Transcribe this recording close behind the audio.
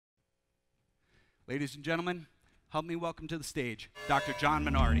Ladies and gentlemen, help me welcome to the stage Dr. John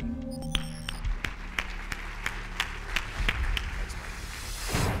Minardi.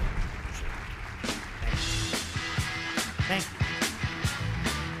 Thank you.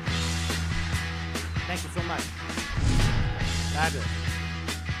 Thank you so much. Fabulous.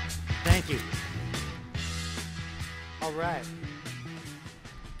 Thank you. All right.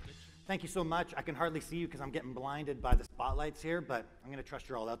 Thank you so much. I can hardly see you because I'm getting blinded by the spotlights here, but I'm going to trust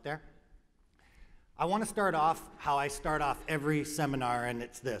you're all out there. I want to start off how I start off every seminar, and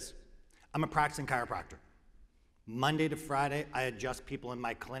it's this. I'm a practicing chiropractor. Monday to Friday, I adjust people in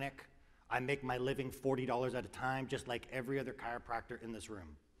my clinic. I make my living $40 at a time, just like every other chiropractor in this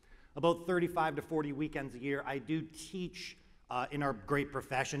room. About 35 to 40 weekends a year, I do teach in our great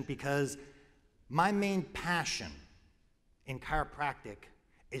profession because my main passion in chiropractic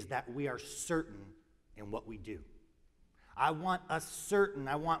is that we are certain in what we do. I want us certain.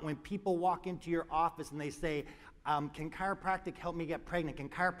 I want when people walk into your office and they say, can chiropractic help me get pregnant? Can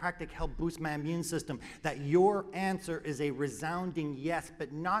chiropractic help boost my immune system? That your answer is a resounding yes,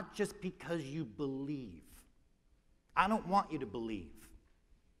 but not just because you believe. I don't want you to believe.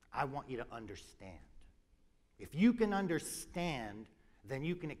 I want you to understand. If you can understand, then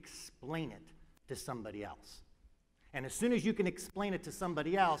you can explain it to somebody else. And as soon as you can explain it to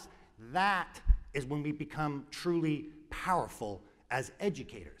somebody else, that is when we become truly powerful as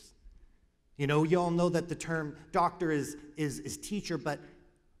educators. You know, you all know that the term doctor is teacher, but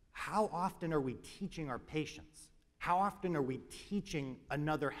how often are we teaching our patients? How often are we teaching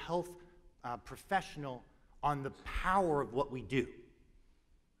another health professional on the power of what we do?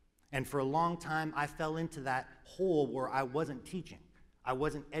 And for a long time, I fell into that hole where I wasn't teaching. I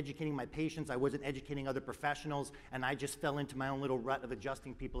wasn't educating my patients, I wasn't educating other professionals, and I just fell into my own little rut of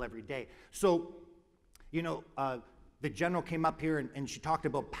adjusting people every day. So, you know, the general came up here and she talked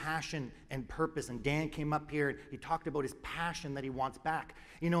about passion and purpose, and Dan came up here and he talked about his passion that he wants back.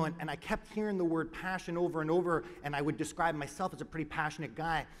 You know, and I kept hearing the word passion over and over, and I would describe myself as a pretty passionate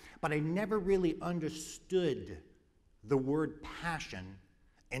guy, but I never really understood the word passion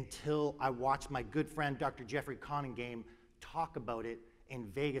until I watched my good friend Dr. Jeffrey Coningame talk about it in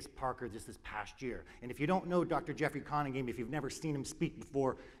Vegas Parker this past year. And if you don't know Dr. Jeffrey Coningame, if you've never seen him speak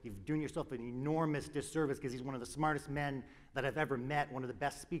before, you're doing yourself an enormous disservice because he's one of the smartest men that I've ever met, one of the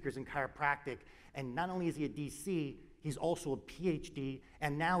best speakers in chiropractic. And not only is he a DC, he's also a PhD,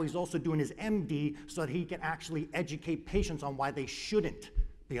 and now he's also doing his MD so that he can actually educate patients on why they shouldn't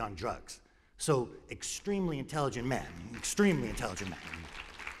be on drugs. So, extremely intelligent man, extremely intelligent man.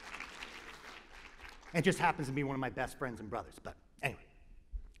 And just happens to be one of my best friends and brothers, but anyway.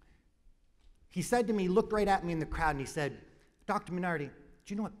 He said to me, looked right at me in the crowd, and he said, Dr. Minardi, do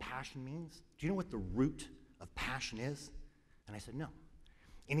you know what passion means? Do you know what the root of passion is? And I said, no.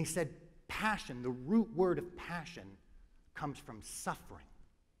 And he said, passion, the root word of passion, comes from suffering.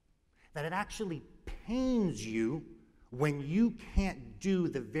 That it actually pains you when you can't do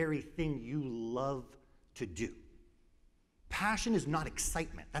the very thing you love to do. Passion is not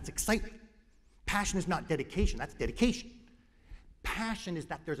excitement. That's excitement. Passion is not dedication. That's dedication. Passion is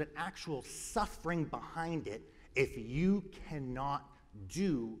that there's an actual suffering behind it if you cannot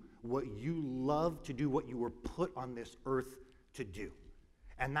do what you love to do, what you were put on this earth to do.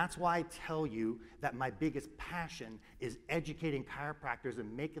 And that's why I tell you that my biggest passion is educating chiropractors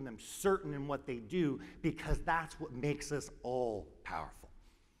and making them certain in what they do, because that's what makes us all powerful.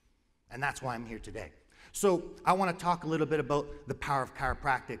 And that's why I'm here today. So I want to talk a little bit about the power of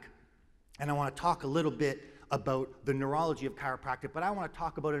chiropractic, and I want to talk a little bit about the neurology of chiropractic, but I want to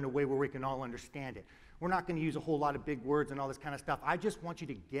talk about it in a way where we can all understand it. We're not going to use a whole lot of big words and all this kind of stuff. I just want you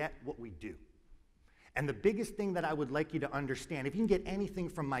to get what we do. And the biggest thing that I would like you to understand, if you can get anything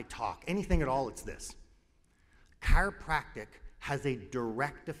from my talk, anything at all, it's this. Chiropractic has a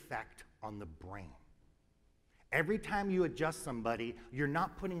direct effect on the brain. Every time you adjust somebody, you're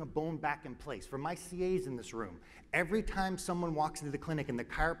not putting a bone back in place. For my CAs in this room, every time someone walks into the clinic and the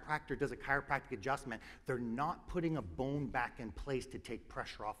chiropractor does a chiropractic adjustment, they're not putting a bone back in place to take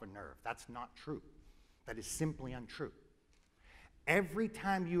pressure off a nerve. That's not true. That is simply untrue. Every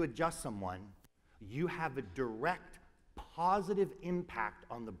time you adjust someone, you have a direct positive impact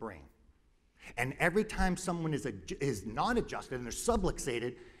on the brain. And every time someone is not adjusted and they're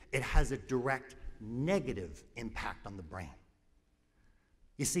subluxated, it has a direct negative impact on the brain.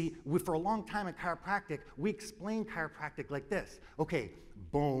 You see, for a long time in chiropractic, we explain chiropractic like this. Okay,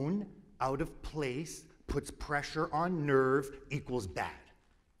 bone out of place puts pressure on nerve equals bad.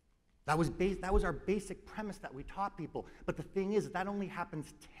 That was our basic premise that we taught people. But the thing is, that only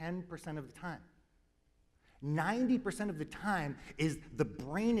happens 10% of the time. 90% of the time is the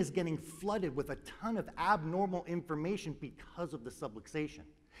brain is getting flooded with a ton of abnormal information because of the subluxation.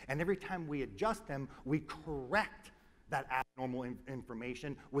 And every time we adjust them, we correct that abnormal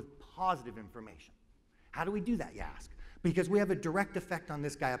information with positive information. How do we do that, you ask? Because we have a direct effect on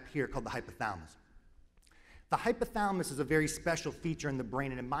this guy up here called the hypothalamus. The hypothalamus is a very special feature in the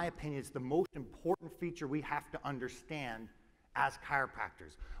brain, and in my opinion, it's the most important feature we have to understand as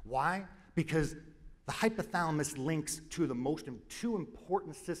chiropractors. Why? Because the hypothalamus links to two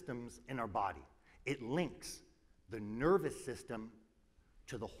important systems in our body. It links the nervous system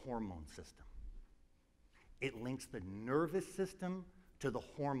to the hormone system. It links the nervous system to the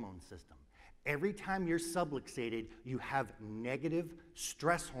hormone system. Every time you're subluxated, you have negative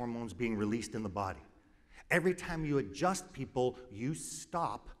stress hormones being released in the body. Every time you adjust people, you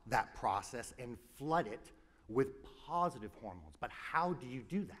stop that process and flood it with positive hormones. But how do you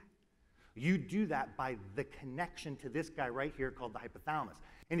do that? You do that by the connection to this guy right here called the hypothalamus.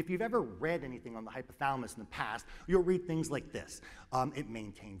 And if you've ever read anything on the hypothalamus in the past, you'll read things like this. It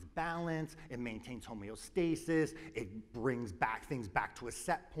maintains balance, it maintains homeostasis, it brings things back to a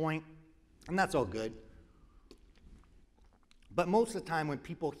set point, and that's all good. But most of the time when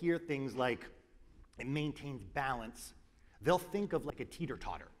people hear things like it maintains balance, they'll think of like a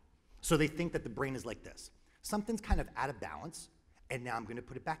teeter-totter. So they think that the brain is like this. Something's kind of out of balance, and now I'm going to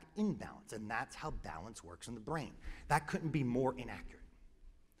put it back in balance, and that's how balance works in the brain. That couldn't be more inaccurate.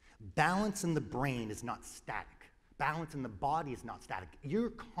 Balance in the brain is not static. Balance in the body is not static.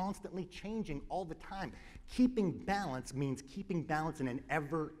 You're constantly changing all the time. Keeping balance means keeping balance in an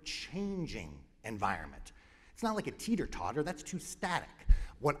ever-changing environment. It's not like a teeter-totter, that's too static.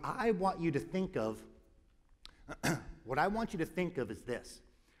 What I want you to think of, is this.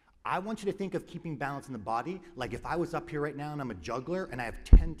 I want you to think of keeping balance in the body like if I was up here right now and I'm a juggler and I have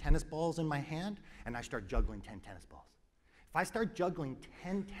 10 tennis balls in my hand and I start juggling 10 tennis balls. If I start juggling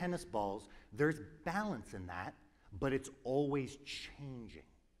 10 tennis balls, there's balance in that, but it's always changing.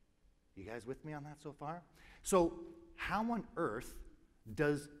 You guys with me on that so far? So how on earth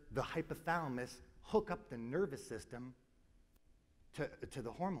does the hypothalamus hook up the nervous system to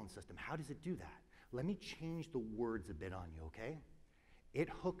the hormone system? How does it do that? Let me change the words a bit on you, okay? It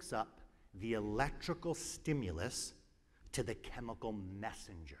hooks up the electrical stimulus to the chemical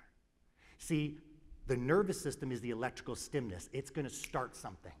messenger. See, the nervous system is the electrical stimulus. It's going to start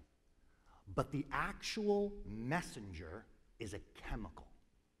something. But the actual messenger is a chemical.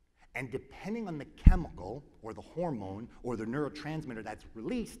 And depending on the chemical, or the hormone, or the neurotransmitter that's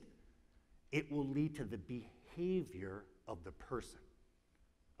released, it will lead to the behavior of the person.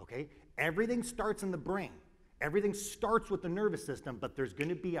 Okay? Everything starts in the brain. Everything starts with the nervous system, but there's going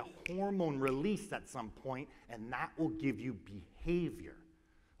to be a hormone release at some point, and that will give you behavior.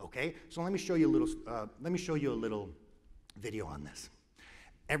 Okay? So let me show you a little video on this.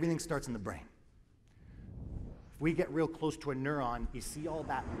 Everything starts in the brain. If we get real close to a neuron, you see all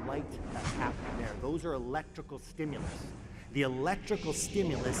that light that's happening there. Those are electrical stimulus. The electrical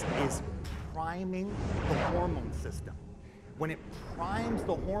stimulus is priming the hormone system. When it primes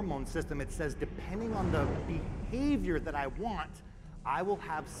the hormone system, it says, depending on the behavior that I want, I will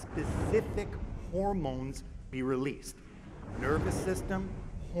have specific hormones be released. Nervous system,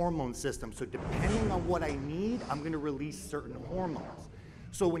 hormone system. So depending on what I need, I'm going to release certain hormones.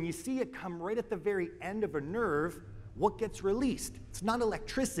 So when you see it come right at the very end of a nerve, what gets released? It's not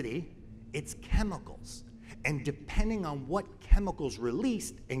electricity, it's chemicals. And depending on what chemicals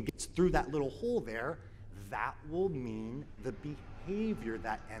released and gets through that little hole there, that will mean the behavior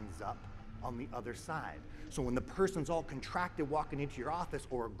that ends up on the other side. So when the person's all contracted walking into your office,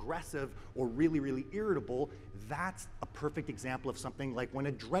 or aggressive, or really, really irritable, that's a perfect example of something like when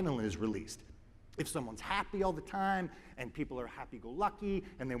adrenaline is released. If someone's happy all the time, and people are happy-go-lucky,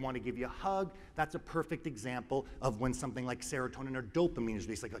 and they want to give you a hug, that's a perfect example of when something like serotonin or dopamine is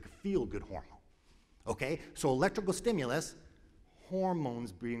released, like a feel-good hormone. Okay? So electrical stimulus,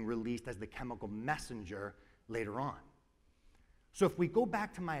 hormones being released as the chemical messenger later on. So if we go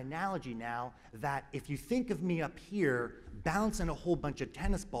back to my analogy now, that if you think of me up here balancing a whole bunch of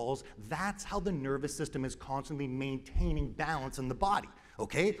tennis balls, that's how the nervous system is constantly maintaining balance in the body.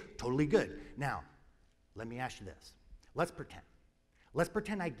 Okay? Totally good. Now, let me ask you this. Let's pretend. Let's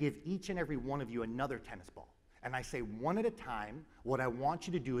pretend I give each and every one of you another tennis ball. And I say one at a time, what I want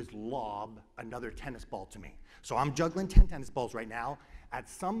you to do is lob another tennis ball to me. So I'm juggling 10 tennis balls right now. At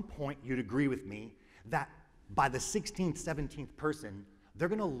some point, you'd agree with me that by the 16th, 17th person, they're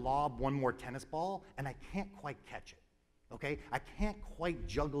going to lob one more tennis ball, and I can't quite catch it. Okay? I can't quite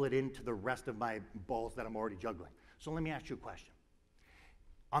juggle it into the rest of my balls that I'm already juggling. So let me ask you a question.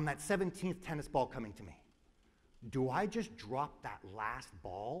 On that 17th tennis ball coming to me, Do I just drop that last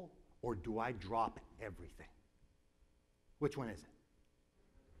ball, or do I drop everything? Which one is it?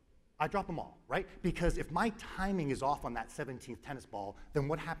 I drop them all, right? Because if my timing is off on that 17th tennis ball, then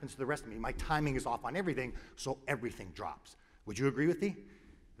what happens to the rest of me? My timing is off on everything, so everything drops. Would you agree with me?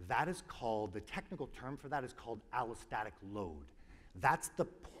 That is called, the technical term for that is called allostatic load. That's the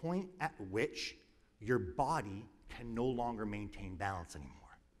point at which your body can no longer maintain balance anymore.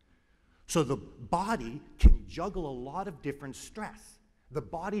 So the body can juggle a lot of different stress. The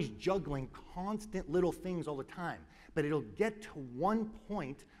body's juggling constant little things all the time, but it'll get to one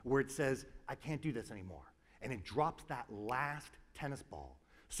point where it says, I can't do this anymore. And it drops that last tennis ball.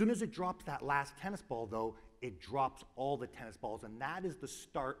 As soon as it drops that last tennis ball, though, it drops all the tennis balls, and that is the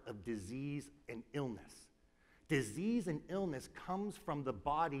start of disease and illness. Disease and illness comes from the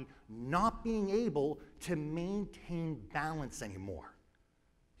body not being able to maintain balance anymore.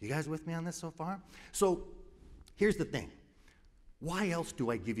 You guys with me on this so far? So here's the thing. Why else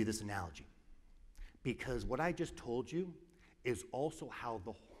do I give you this analogy? Because what I just told you is also how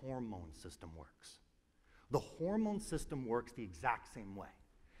the hormone system works. The hormone system works the exact same way.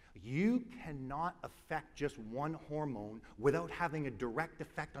 You cannot affect just one hormone without having a direct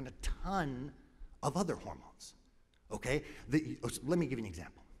effect on a ton of other hormones, okay? Let me give you an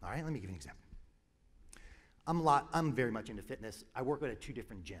example, all right? Let me give you an example. I'm very much into fitness. I work out at 2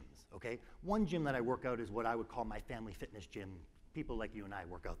 different gyms, okay? One gym that I work out is what I would call my family fitness gym. People like you and I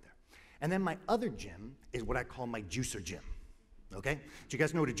work out there. And then my other gym is what I call my juicer gym, okay? Do you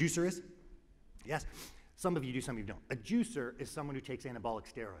guys know what a juicer is? Yes? Some of you do, some of you don't. A juicer is someone who takes anabolic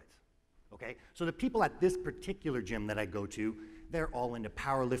steroids, okay? So the people at this particular gym that I go to, they're all into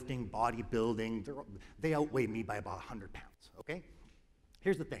powerlifting, bodybuilding. They outweigh me by about 100 pounds, okay?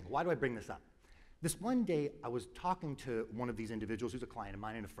 Here's the thing. Why do I bring this up? This one day, I was talking to one of these individuals who's a client of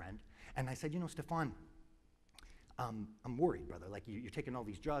mine and a friend, and I said, you know, Stefan, I'm worried, brother. Like, you're taking all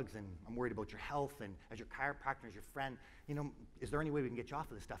these drugs, and I'm worried about your health, and as your chiropractor, as your friend, you know, is there any way we can get you off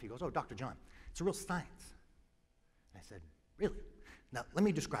of this stuff? He goes, oh, Dr. John, it's a real science. And I said, really? Now, let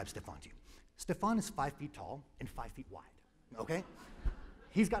me describe Stefan to you. Stefan is 5 feet tall and 5 feet wide, okay?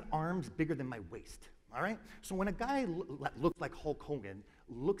 He's got arms bigger than my waist, all right? So when a guy that looks like Hulk Hogan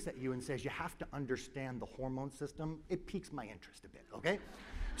looks at you and says, you have to understand the hormone system, it piques my interest a bit, okay?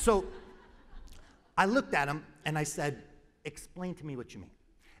 So I looked at him and I said, explain to me what you mean.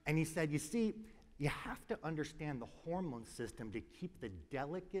 And he said, you see, you have to understand the hormone system to keep the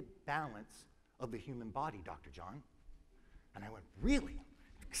delicate balance of the human body, Dr. John. And I went, really?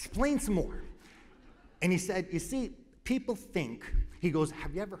 Explain some more. And he said, you see, people think, he goes,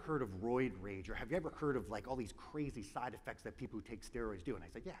 have you ever heard of roid rage, or have you ever heard of like all these crazy side effects that people who take steroids do? And I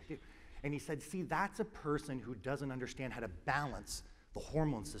said, yeah, I do. And he said, see, that's a person who doesn't understand how to balance the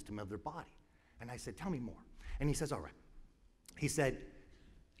hormone system of their body. And I said, tell me more. And he says, all right. He said,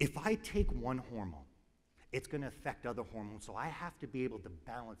 if I take one hormone, it's going to affect other hormones, so I have to be able to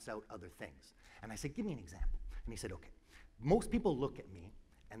balance out other things. And I said, give me an example. And he said, okay. Most people look at me,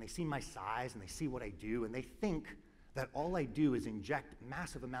 and they see my size, and they see what I do, and they think that all I do is inject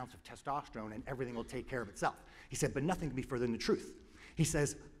massive amounts of testosterone, and everything will take care of itself. He said, but nothing can be further than the truth. He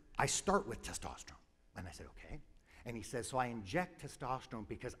says, I start with testosterone. And I said, okay. And he says, so I inject testosterone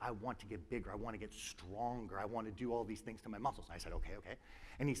because I want to get bigger, I want to get stronger, I want to do all these things to my muscles. And I said, okay, okay.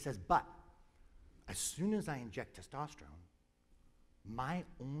 And he says, but as soon as I inject testosterone, my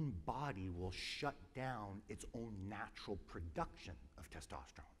own body will shut down its own natural production of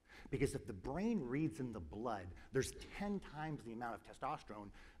testosterone. Because if the brain reads in the blood, there's 10 times the amount of testosterone,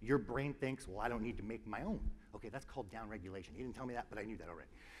 your brain thinks, well, I don't need to make my own. Okay, that's called downregulation. He didn't tell me that, but I knew that already.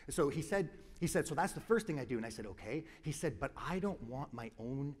 So he said, so that's the first thing I do. And I said, okay. He said, but I don't want my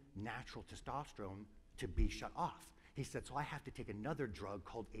own natural testosterone to be shut off. He said, so I have to take another drug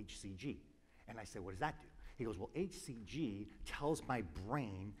called HCG. And I said, what does that do? He goes, well, HCG tells my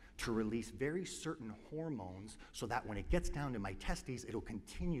brain to release very certain hormones so that when it gets down to my testes, it'll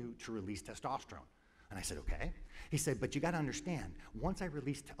continue to release testosterone. And I said, okay. He said, but you got to understand, once I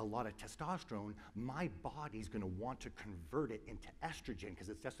release a lot of testosterone, my body's going to want to convert it into estrogen because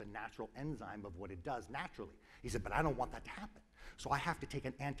it's just a natural enzyme of what it does naturally. He said, but I don't want that to happen. So I have to take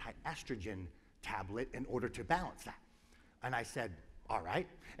an anti-estrogen tablet in order to balance that. And I said, all right.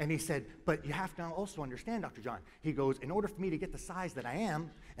 And he said, but you have to also understand, Dr. John, he goes, in order for me to get the size that I am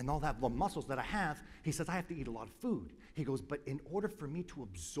and all that the muscles that I have, he says, I have to eat a lot of food. He goes, but in order for me to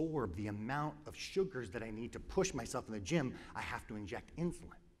absorb the amount of sugars that I need to push myself in the gym, I have to inject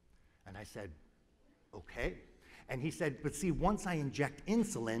insulin. And I said, okay. And he said, but see, once I inject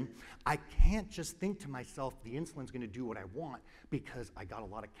insulin, I can't just think to myself, the insulin's going to do what I want because I got a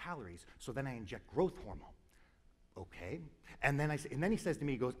lot of calories. So then I inject growth hormone. Okay. And then he says to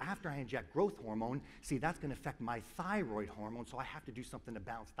me, he goes, after I inject growth hormone, see, that's going to affect my thyroid hormone, so I have to do something to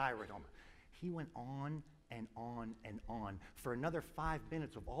balance thyroid hormone. He went on and on and on for another 5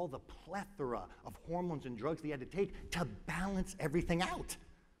 minutes of all the plethora of hormones and drugs that he had to take to balance everything out.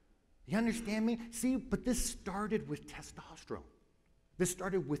 You understand me? See, but this started with testosterone. This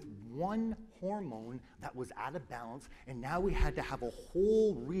started with one hormone that was out of balance, and now we had to have a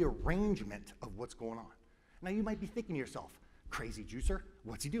whole rearrangement of what's going on. Now you might be thinking to yourself, crazy juicer,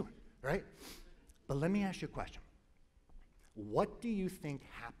 what's he doing, right? But let me ask you a question. What do you think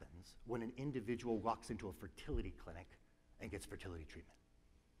happens when an individual walks into a fertility clinic and gets fertility treatment?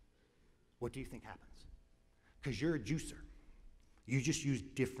 What do you think happens? Because you're a juicer. You just use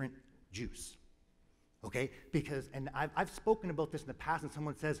different juice, okay? Because, and I've spoken about this in the past, and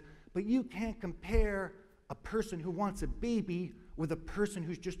someone says, but you can't compare a person who wants a baby with a person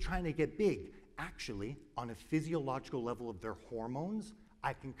who's just trying to get big. Actually, on a physiological level of their hormones,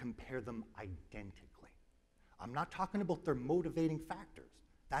 I can compare them identically. I'm not talking about their motivating factors.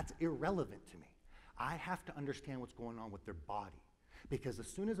 That's irrelevant to me. I have to understand what's going on with their body. Because as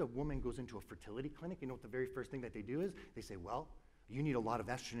soon as a woman goes into a fertility clinic, you know what the very first thing that they do is? They say, well, you need a lot of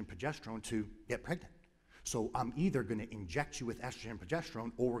estrogen and progesterone to get pregnant. So I'm either going to inject you with estrogen and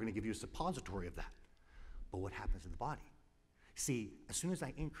progesterone, or we're going to give you a suppository of that. But what happens to the body? See, as soon as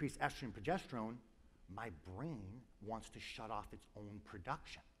I increase estrogen and progesterone, my brain wants to shut off its own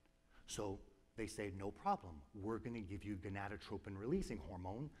production. So they say, no problem, we're going to give you gonadotropin-releasing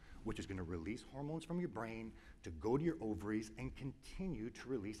hormone, which is going to release hormones from your brain to go to your ovaries and continue to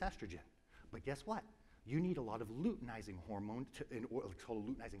release estrogen. But guess what? You need a lot of luteinizing hormone, it's called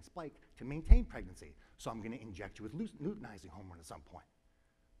a luteinizing spike, to maintain pregnancy. So I'm going to inject you with luteinizing hormone at some point.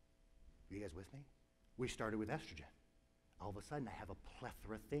 Are you guys with me? We started with estrogen. All of a sudden, I have a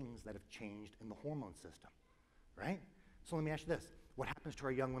plethora of things that have changed in the hormone system, right? So let me ask you this. What happens to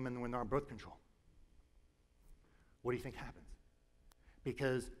our young women when they're on birth control? What do you think happens?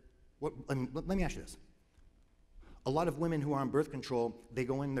 Because, let me ask you this. A lot of women who are on birth control, they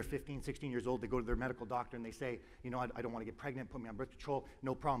go in, they're 15, 16 years old, they go to their medical doctor and they say, you know, I don't want to get pregnant, put me on birth control.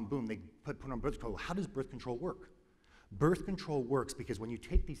 No problem, boom, they put on birth control. How does birth control work? Birth control works because when you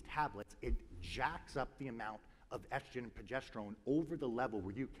take these tablets, it jacks up the amount of estrogen and progesterone over the level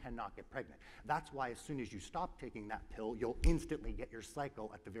where you cannot get pregnant. That's why as soon as you stop taking that pill, you'll instantly get your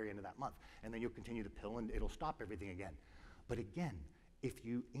cycle at the very end of that month. And then you'll continue the pill and it'll stop everything again. But again, if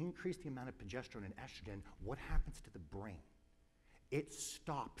you increase the amount of progesterone and estrogen, what happens to the brain? It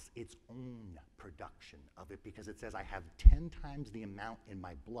stops its own production of it because it says, I have 10 times the amount in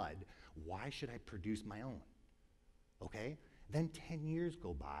my blood. Why should I produce my own? Okay? Then 10 years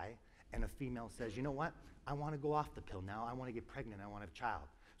go by and a female says, you know what? I want to go off the pill now. I want to get pregnant. I want to have a child.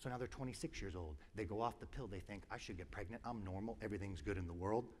 So now they're 26 years old. They go off the pill. They think, I should get pregnant. I'm normal. Everything's good in the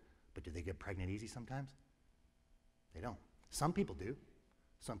world. But do they get pregnant easy sometimes? They don't. Some people do.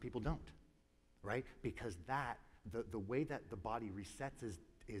 Some people don't, right? Because the way that the body resets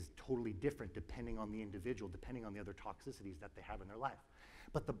is totally different depending on the individual, depending on the other toxicities that they have in their life.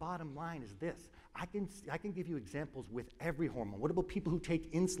 But the bottom line is this. I can give you examples with every hormone. What about people who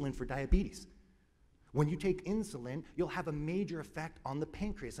take insulin for diabetes? When you take insulin, you'll have a major effect on the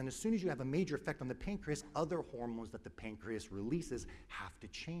pancreas. And as soon as you have a major effect on the pancreas, other hormones that the pancreas releases have to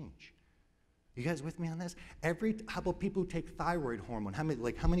change. You guys with me on this? How about people who take thyroid hormone? How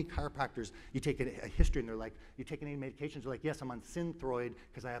many chiropractors, you take a history and they're like, you taking any medications? They're like, yes, I'm on Synthroid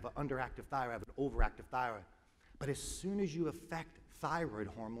because I have an underactive thyroid, I have an overactive thyroid. But as soon as you affect thyroid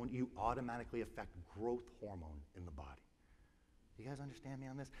hormone, you automatically affect growth hormone in the body. You guys understand me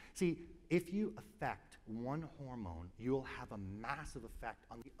on this? See, if you affect one hormone, you'll have a massive effect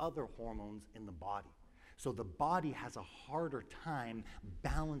on the other hormones in the body. So the body has a harder time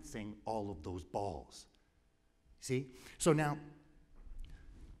balancing all of those balls. See? So now,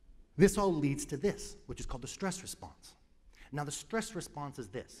 this all leads to this, which is called the stress response. Now, the stress response is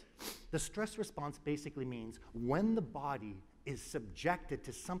this. The stress response basically means when the body is subjected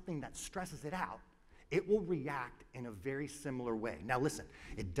to something that stresses it out, it will react in a very similar way. Now listen,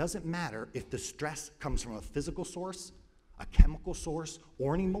 it doesn't matter if the stress comes from a physical source, a chemical source,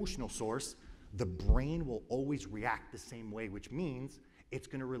 or an emotional source, the brain will always react the same way, which means it's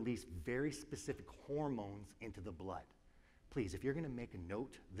going to release very specific hormones into the blood. Please, if you're going to make a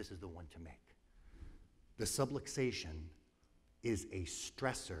note, this is the one to make. The subluxation is a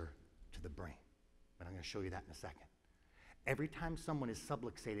stressor to the brain, and I'm going to show you that in a second. Every time someone is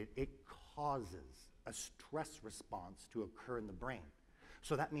subluxated, it causes a stress response to occur in the brain.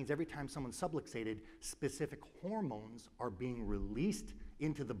 So that means every time someone's subluxated, specific hormones are being released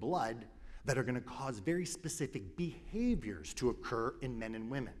into the blood that are going to cause very specific behaviors to occur in men and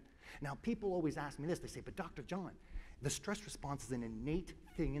women. Now, people always ask me this. They say, but Dr. John, the stress response is an innate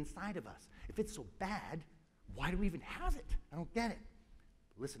thing inside of us. If it's so bad, why do we even have it? I don't get it.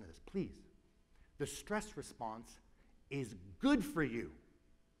 Listen to this, please. The stress response is good for you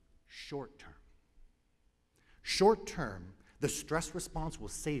short term. Short term, the stress response will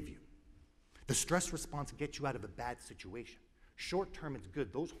save you. The stress response gets you out of a bad situation. Short term, it's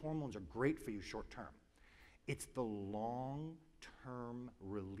good. Those hormones are great for you short term. It's the long-term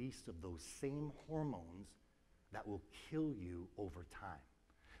release of those same hormones that will kill you over time.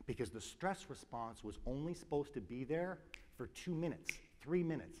 Because the stress response was only supposed to be there for 2 minutes, 3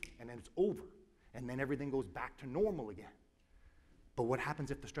 minutes, and then it's over. And then everything goes back to normal again. But what happens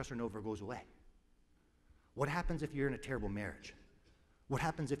if the stressor never goes away? What happens if you're in a terrible marriage? What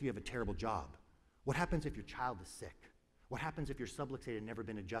happens if you have a terrible job? What happens if your child is sick? What happens if you're subluxated and never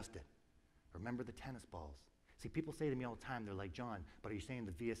been adjusted? Remember the tennis balls. See, people say to me all the time, they're like, John, but are you saying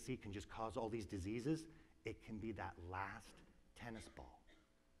the VSC can just cause all these diseases? It can be that last tennis ball.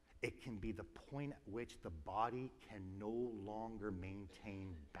 It can be the point at which the body can no longer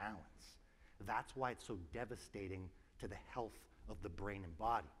maintain balance. That's why it's so devastating to the health of the brain and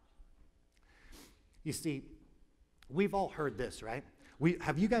body. You see, we've all heard this, right?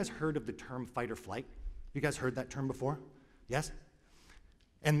 Have you guys heard of the term fight or flight? You guys heard that term before? Yes?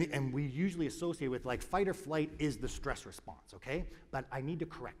 And we usually associate with like fight or flight is the stress response, okay? But I need to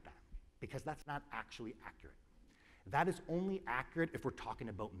correct that because that's not actually accurate. That is only accurate if we're talking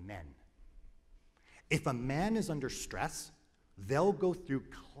about men. If a man is under stress, they'll go through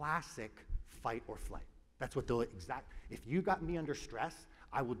classic fight or flight. That's what they'll if you got me under stress,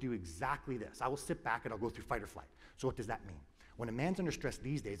 I will do exactly this. I will sit back and I'll go through fight or flight. So what does that mean? When a man's under stress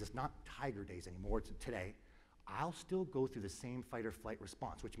these days, it's not tiger days anymore, it's today, I'll still go through the same fight or flight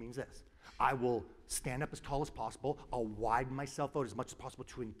response, which means this. I will stand up as tall as possible. I'll widen myself out as much as possible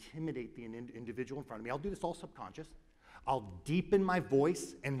to intimidate the individual in front of me. I'll do this all subconscious. I'll deepen my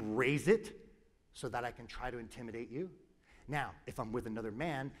voice and raise it so that I can try to intimidate you. Now, if I'm with another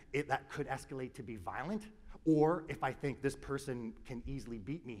man, that could escalate to be violent, or if I think this person can easily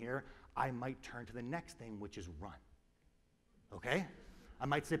beat me here, I might turn to the next thing, which is run. Okay? I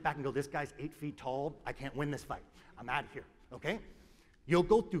might sit back and go, this guy's 8 feet tall, I can't win this fight. I'm out of here, okay? You'll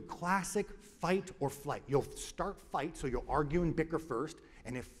go through classic fight or flight. You'll start fight, so you'll argue and bicker first,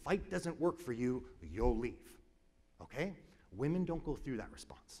 and if fight doesn't work for you, you'll leave, okay? Women don't go through that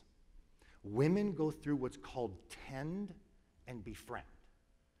response. Women go through what's called tend and befriend.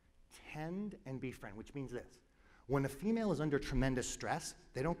 Tend and befriend, which means this. When a female is under tremendous stress,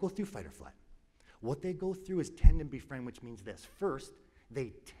 they don't go through fight or flight. What they go through is tend and befriend, which means this. First,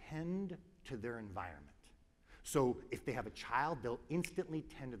 they tend to their environment. So if they have a child, they'll instantly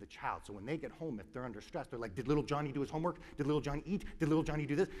tend to the child. So when they get home, if they're under stress, they're like, did little Johnny do his homework? Did little Johnny eat? Did little Johnny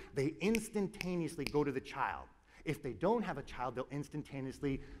do this? They instantaneously go to the child. If they don't have a child, they'll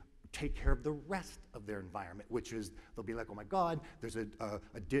instantaneously take care of the rest of their environment, which is, they'll be like, oh my God,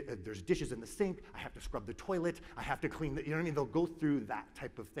 there's dishes in the sink, I have to scrub the toilet, I have to clean the, you know what I mean? They'll go through that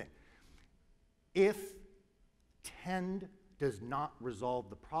type of thing. If tend does not resolve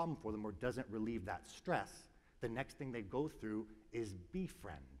the problem for them or doesn't relieve that stress, the next thing they go through is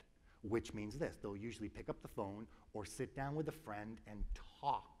befriend, which means this. They'll usually pick up the phone or sit down with a friend and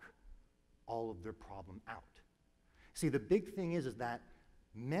talk all of their problem out. See, the big thing is that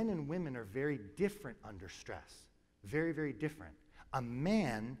men and women are very different under stress. Very, very different. A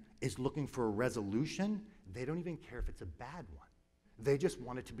man is looking for a resolution. They don't even care if it's a bad one. They just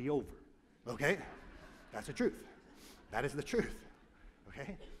want it to be over, okay? That's the truth. That is the truth,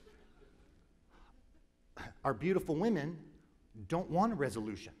 okay? Our beautiful women don't want a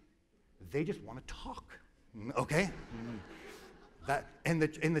resolution. They just want to talk, okay? And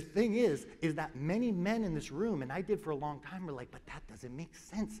the thing is that many men in this room, and I did for a long time, were like, but that doesn't make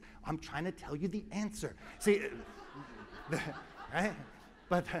sense. I'm trying to tell you the answer. See, right?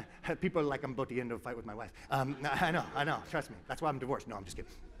 But people are like, I'm about to get into a fight with my wife. I know, trust me. That's why I'm divorced. No, I'm just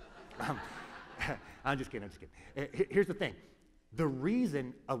kidding. I'm just kidding. Here's the thing. The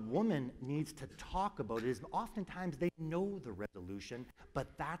reason a woman needs to talk about it is oftentimes they know the resolution,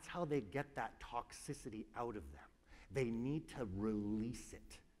 but that's how they get that toxicity out of them. They need to release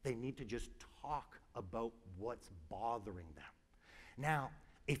it. They need to just talk about what's bothering them. Now,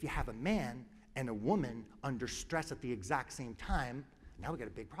 if you have a man and a woman under stress at the exact same time, now we got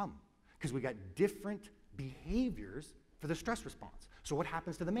a big problem because we got different behaviors for the stress response. So what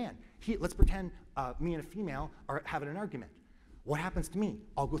happens to the man? Let's pretend me and a female are having an argument. What happens to me?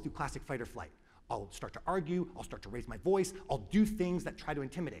 I'll go through classic fight or flight. I'll start to argue, I'll start to raise my voice, I'll do things that try to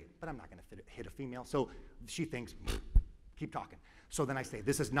intimidate, but I'm not gonna hit a female. So she thinks, keep talking. So then I say,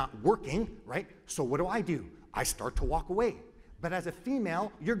 this is not working, right? So what do? I start to walk away. But as a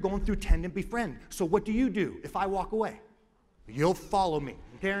female, you're going through tend and befriend. So what do you do if I walk away? You'll follow me,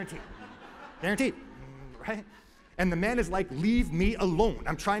 guaranteed. Guaranteed, right? And the man is like, leave me alone.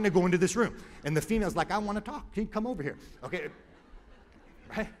 I'm trying to go into this room. And the female's like, I want to talk. Can you come over here? Okay,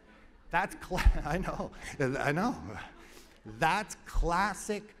 right? That's, I know. That's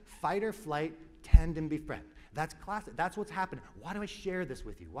classic fight or flight, tend and befriend. That's classic, that's what's happening. Why do I share this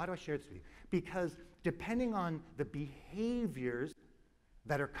with you? Because depending on the behaviors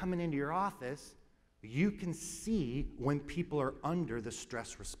that are coming into your office, you can see when people are under the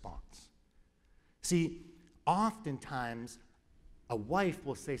stress response. See, oftentimes, a wife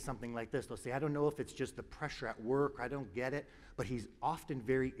will say something like this. They'll say, I don't know if it's just the pressure at work, I don't get it, but he's often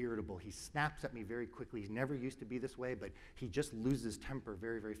very irritable. He snaps at me very quickly. He's never used to be this way, but he just loses temper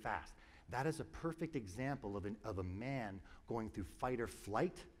very, very fast. That is a perfect example of a man going through fight or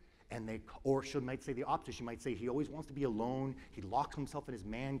flight, or she might say the opposite. She might say he always wants to be alone, he locks himself in his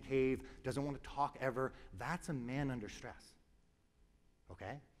man cave, doesn't want to talk ever. That's a man under stress,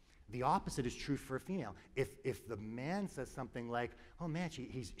 okay? The opposite is true for a female. If the man says something like, oh man,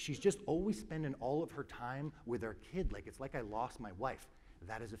 she's just always spending all of her time with her kid, like it's like I lost my wife,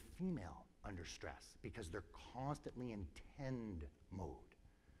 that is a female under stress because they're constantly in tend mode.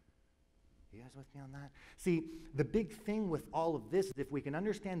 You guys with me on that? See, the big thing with all of this is if we can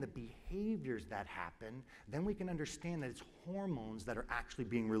understand the behaviors that happen, then we can understand that it's hormones that are actually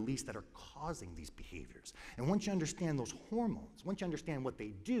being released that are causing these behaviors. And once you understand those hormones, once you understand what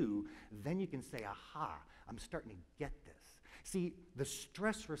they do, then you can say, aha, I'm starting to get this. See, the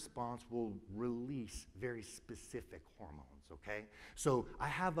stress response will release very specific hormones, okay? So I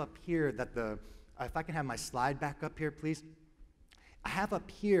have up here that if I can have my slide back up here, please. I have up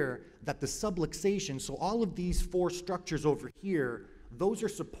here that the subluxation, so all of these four structures over here, those are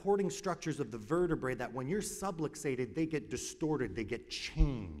supporting structures of the vertebrae that when you're subluxated, they get distorted, they get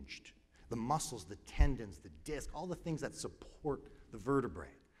changed. The muscles, the tendons, the disc, all the things that support the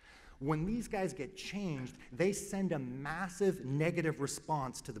vertebrae. When these guys get changed, they send a massive negative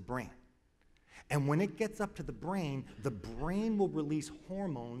response to the brain. And when it gets up to the brain will release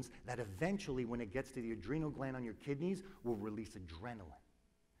hormones that eventually, when it gets to the adrenal gland on your kidneys, will release adrenaline.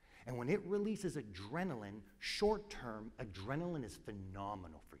 And when it releases adrenaline, short term, adrenaline is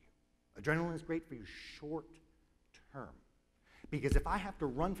phenomenal for you. Adrenaline is great for you short term. Because if I have to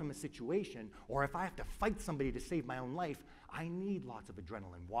run from a situation, or if I have to fight somebody to save my own life, I need lots of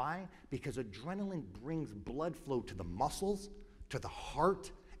adrenaline. Why? Because adrenaline brings blood flow to the muscles, to the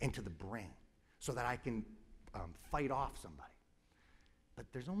heart, and to the brain, so that I can fight off somebody. But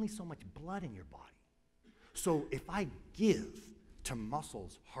there's only so much blood in your body. So if I give to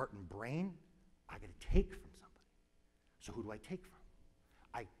muscles, heart, and brain, I gotta take from somebody. So who do I take from?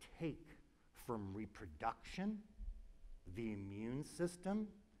 I take from reproduction, the immune system,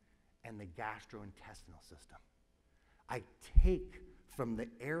 and the gastrointestinal system. I take from the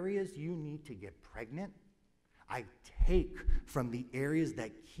areas you need to get pregnant. I take from the areas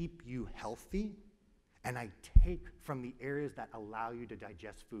that keep you healthy, and I take from the areas that allow you to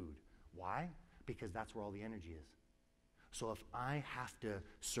digest food. Why? Because that's where all the energy is. So if I have to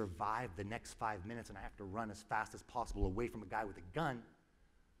survive the next 5 minutes and I have to run as fast as possible away from a guy with a gun,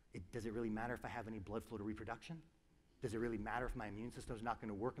 does it really matter if I have any blood flow to reproduction? Does it really matter if my immune system is not going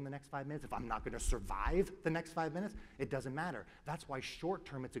to work in the next 5 minutes? If I'm not going to survive the next 5 minutes? It doesn't matter. That's why short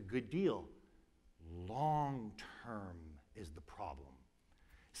term it's a good deal. Long term is the problem.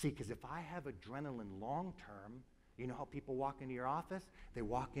 See, because if I have adrenaline long term, you know how people walk into your office? They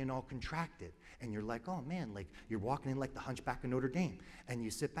walk in all contracted, and you're like, oh man, like you're walking in like the Hunchback of Notre Dame, and you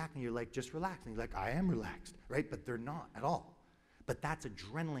sit back and you're like, just relax, and you're like, I am relaxed, right? But they're not at all. But that's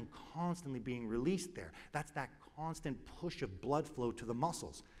adrenaline constantly being released there. That's that constant push of blood flow to the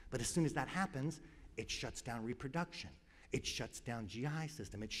muscles. But as soon as that happens, it shuts down reproduction. It shuts down GI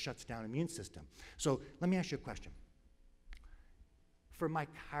system. It shuts down immune system. So let me ask you a question. For my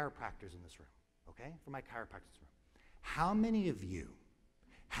chiropractors in this room, okay? For my chiropractors in this room, how many of you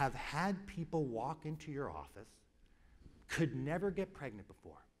have had people walk into your office, could never get pregnant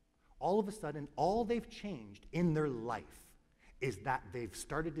before? All of a sudden, all they've changed in their life is that they've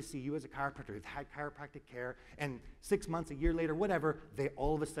started to see you as a chiropractor, they've had chiropractic care, and 6 months, a year later, whatever, they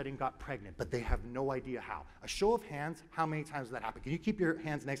all of a sudden got pregnant, but they have no idea how. A show of hands, how many times has that happened? Can you keep your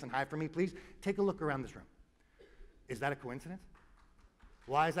hands nice and high for me, please? Take a look around this room. Is that a coincidence?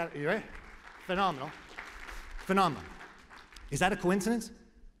 Why is that? You ready? Phenomenal. Phenomenal. Is that a coincidence?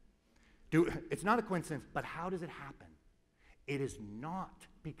 It's not a coincidence, but how does it happen? It is not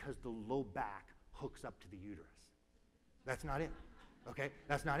because the low back hooks up to the uterus. That's not it, okay?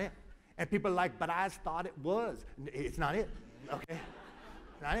 That's not it. And people are like, but I thought it was. It's not it, okay?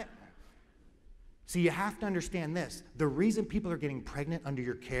 Not it. So you have to understand this. The reason people are getting pregnant under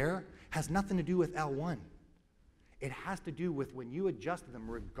your care has nothing to do with L1. It has to do with when you adjust them,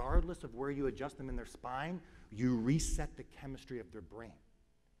 regardless of where you adjust them in their spine, you reset the chemistry of their brain.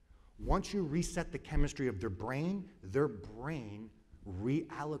 Once you reset the chemistry of their brain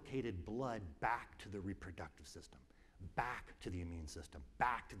reallocated blood back to the reproductive system, back to the immune system,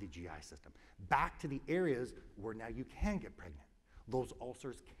 back to the GI system, back to the areas where now you can get pregnant. Those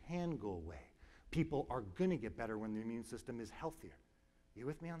ulcers can go away. People are gonna get better when the immune system is healthier. You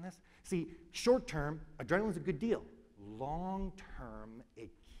with me on this? See, short term, adrenaline's a good deal. Long term,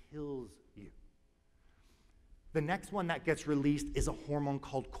 it kills you. The next one that gets released is a hormone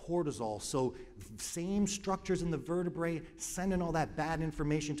called cortisol. So same structures in the vertebrae, sending all that bad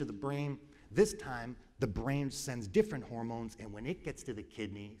information to the brain. This time, the brain sends different hormones, and when it gets to the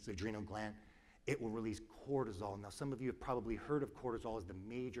kidneys, the adrenal gland, it will release cortisol. Now, some of you have probably heard of cortisol as the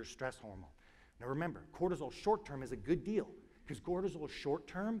major stress hormone. Now remember, cortisol short term is a good deal, because cortisol short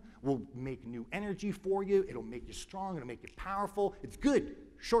term will make new energy for you, it'll make you strong, it'll make you powerful. It's good,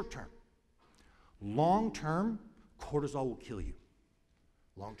 short term. Long term, cortisol will kill you.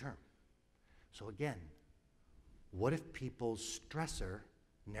 Long term. So again, what if people's stressor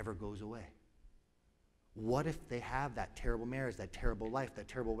never goes away? What if they have that terrible marriage, that terrible life, that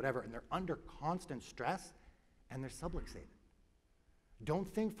terrible whatever, and they're under constant stress and they're subluxated? Don't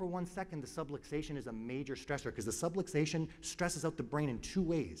think for 1 second the subluxation is a major stressor, because the subluxation stresses out the brain in 2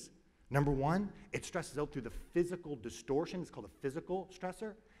 ways. Number one, it stresses out through the physical distortion. It's called a physical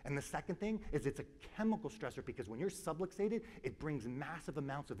stressor. And the second thing is it's a chemical stressor, because when you're subluxated, it brings massive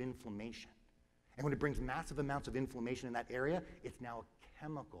amounts of inflammation. And when it brings massive amounts of inflammation in that area, it's now a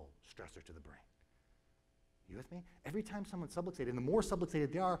chemical stressor to the brain. You with me? Every time someone's subluxated, and the more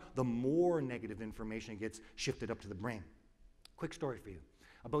subluxated they are, the more negative information gets shifted up to the brain. Quick story for you.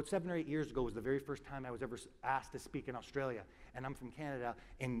 About 7 or 8 years ago was the very first time I was ever asked to speak in Australia. And I'm from Canada.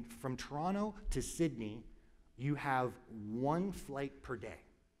 And from Toronto to Sydney, you have 1 flight per day.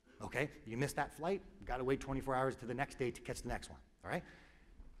 Okay? You miss that flight, got to wait 24 hours to the next day to catch the next one. All right?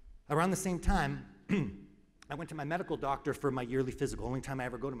 Around the same time, I went to my medical doctor for my yearly physical, only time I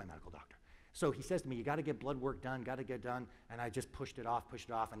ever go to my medical doctor. So he says to me, you got to get blood work done, got to get done. And I just pushed it off.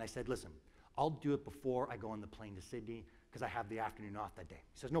 And I said, listen, I'll do it before I go on the plane to Sydney, because I have the afternoon off that day.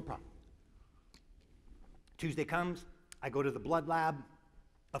 He says, no problem. Tuesday comes, I go to the blood lab.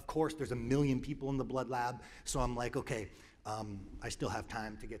 Of course, there's 1 million people in the blood lab, so I'm like, okay, I still have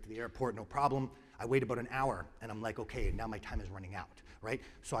time to get to the airport, no problem. I wait about an hour, and I'm like, okay, now my time is running out, right?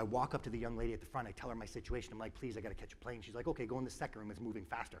 So I walk up to the young lady at the front, I tell her my situation, I'm like, please, I gotta catch a plane. She's like, okay, go in the second room, it's moving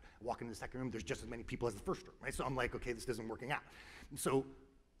faster. I walk into the second room, there's just as many people as the first room, right? So I'm like, okay, this isn't working out. So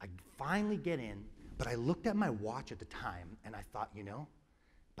I finally get in, but I looked at my watch at the time, and I thought, you know,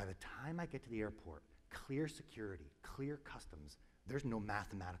 by the time I get to the airport, clear security, clear customs, there's no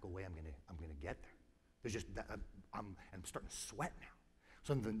mathematical way I'm gonna get there. There's just, I'm starting to sweat now.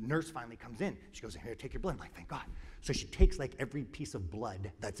 So the nurse finally comes in. She goes, here, take your blood. I'm like, thank God. So she takes like every piece of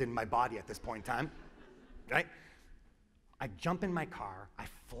blood that's in my body at this point in time, right? I jump in my car. I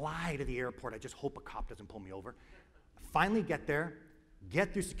fly to the airport. I just hope a cop doesn't pull me over. Finally get there,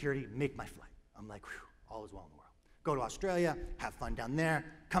 get through security, make my flight. I'm like, whew, all is well in the world. Go to Australia, have fun down there,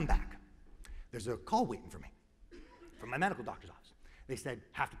 come back. There's a call waiting for me from my medical doctor's office. They said,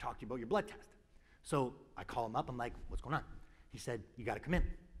 have to talk to you about your blood test. So I call him up, I'm like, what's going on? He said, you gotta come in.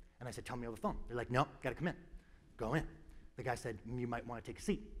 And I said, tell me over the phone. They're like, no, gotta come in. Go in. The guy said, you might wanna take a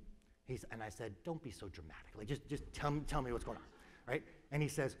seat. And I said, don't be so dramatic. Like, just tell me what's going on, right? And he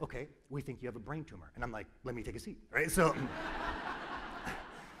says, okay, we think you have a brain tumor. And I'm like, let me take a seat, right? So,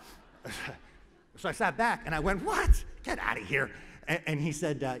 so I sat back and I went, what? Get out of here. And he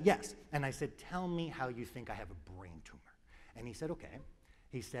said, yes. And I said, tell me how you think I have a brain tumor. And he said, okay.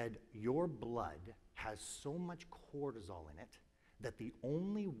 He said, your blood has so much cortisol in it that the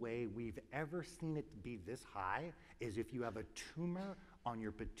only way we've ever seen it be this high is if you have a tumor on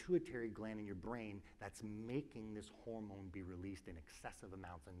your pituitary gland in your brain that's making this hormone be released in excessive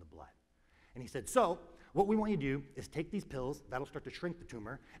amounts in the blood. And he said, so what we want you to do is take these pills, that'll start to shrink the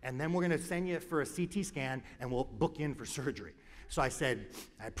tumor, and then we're gonna send you for a CT scan and we'll book you in for surgery. So I said,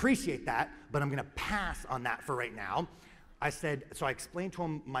 I appreciate that, but I'm gonna pass on that for right now. I said, so I explained to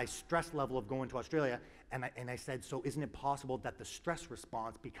him my stress level of going to Australia, And I said, so isn't it possible that the stress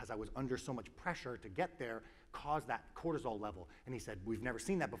response, because I was under so much pressure to get there, caused that cortisol level? And he said, we've never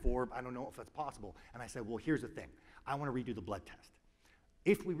seen that before. I don't know if that's possible. And I said, well, here's the thing. I want to redo the blood test.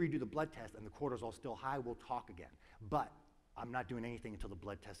 If we redo the blood test and the cortisol's still high, we'll talk again. But I'm not doing anything until the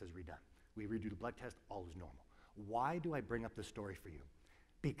blood test is redone. We redo the blood test, all is normal. Why do I bring up this story for you?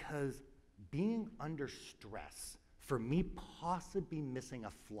 Because being under stress, for me possibly missing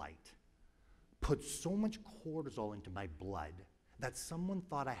a flight, put so much cortisol into my blood that someone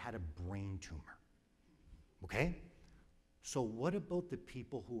thought I had a brain tumor, okay? So what about the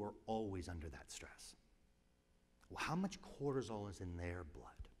people who are always under that stress? Well, how much cortisol is in their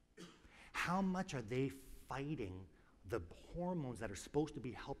blood? How much are they fighting the hormones that are supposed to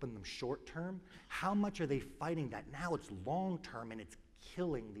be helping them short term? How much are they fighting that now it's long term and it's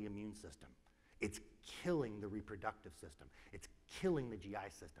killing the immune system? It's killing the reproductive system. It's killing the GI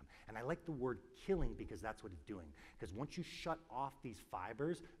system. And I like the word killing because that's what it's doing. Because once you shut off these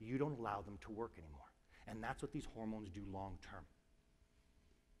fibers, you don't allow them to work anymore. And that's what these hormones do long term.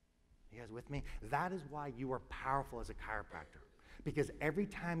 You guys with me? That is why you are powerful as a chiropractor. Because every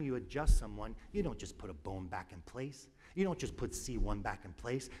time you adjust someone, you don't just put a bone back in place. You don't just put C1 back in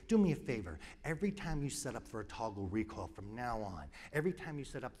place. Do me a favor. Every time you set up for a toggle recoil from now on, every time you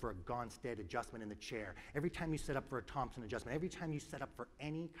set up for a Gonstead adjustment in the chair, every time you set up for a Thompson adjustment, every time you set up for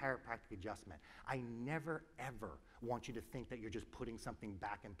any chiropractic adjustment, I never, ever want you to think that you're just putting something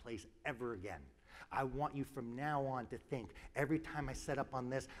back in place ever again. I want you from now on to think, every time I set up on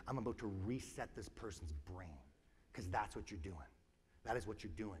this, I'm about to reset this person's brain, because that's what you're doing. That is what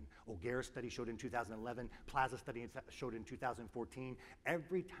you're doing. O'Gara's study showed in 2011, Plaza study showed in 2014.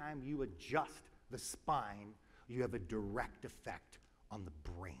 Every time you adjust the spine, you have a direct effect on the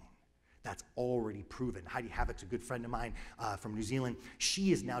brain. That's already proven. Heidi Havock's a good friend of mine from New Zealand.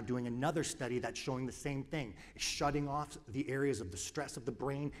 She is now doing another study that's showing the same thing, shutting off the areas of the stress of the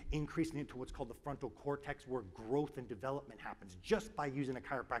brain, increasing it to what's called the frontal cortex, where growth and development happens just by using a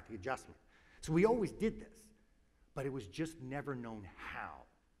chiropractic adjustment. So we always did this, but it was just never known how.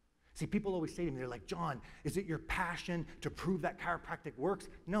 See, people always say to me, they're like, John, is it your passion to prove that chiropractic works?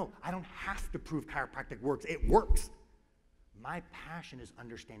 No, I don't have to prove chiropractic works. It works. My passion is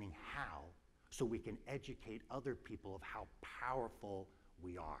understanding how, so we can educate other people of how powerful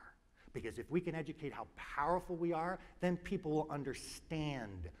we are. Because if we can educate how powerful we are, then people will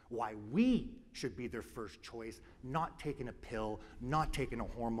understand why we should be their first choice, not taking a pill, not taking a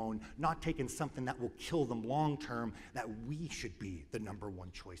hormone, not taking something that will kill them long term, that we should be the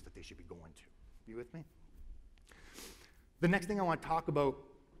 #1 choice that they should be going to. You with me? The next thing I want to talk about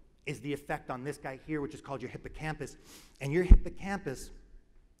is the effect on this guy here, which is called your hippocampus. And your hippocampus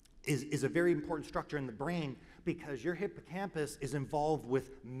is a very important structure in the brain, because your hippocampus is involved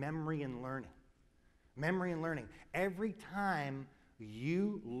with memory and learning. Memory and learning. Every time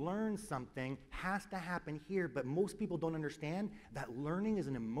you learn something has to happen here, but most people don't understand that learning is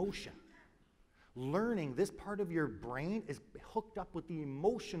an emotion. Learning, this part of your brain is hooked up with the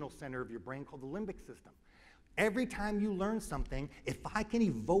emotional center of your brain called the limbic system. Every time you learn something, if I can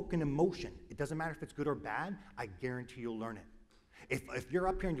evoke an emotion, it doesn't matter if it's good or bad, I guarantee you'll learn it. If you're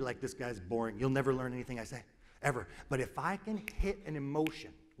up here and you're like, this guy's boring, you'll never learn anything I say, ever. But if I can hit an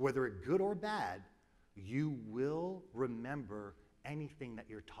emotion, whether it's good or bad, you will remember anything that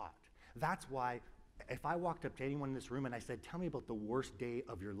you're taught. That's why if I walked up to anyone in this room and I said, tell me about the worst day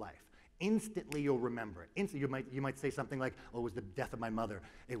of your life, instantly you'll remember it. Instantly, you might say something like, oh, it was the death of my mother.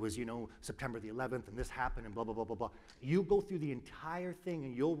 It was, September the 11th, and this happened, and blah, blah, blah, blah, blah. You go through the entire thing,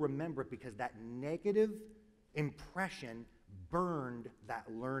 and you'll remember it, because that negative impression burned that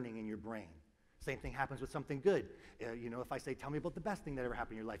learning in your brain. Same thing happens with something good. If I say, tell me about the best thing that ever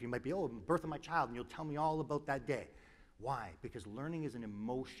happened in your life, you might be, oh, birth of my child, and you'll tell me all about that day. Why? Because learning is an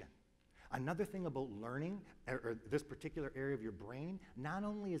emotion. Another thing about learning, or this particular area of your brain, not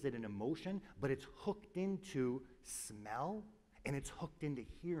only is it an emotion, but it's hooked into smell, and it's hooked into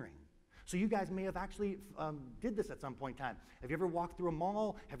hearing. So you guys may have actually did this at some point in time. Have you ever walked through a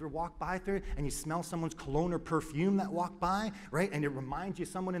mall? Have you ever walked by through it, and you smell someone's cologne or perfume that walked by, right? And it reminds you of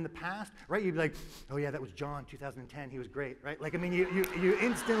someone in the past, right? You'd be like, oh yeah, that was John, 2010, he was great, right? Like, I mean, you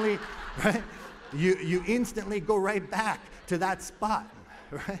instantly, right? You instantly go right back to that spot,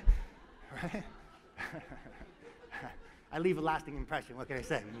 right? Right? I leave a lasting impression, what can I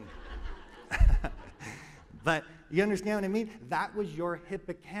say? But you understand what I mean? That was your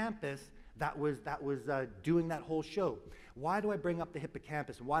hippocampus that was doing that whole show. Why do I bring up the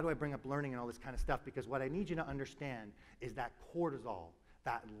hippocampus? And why do I bring up learning and all this kind of stuff? Because what I need you to understand is that cortisol,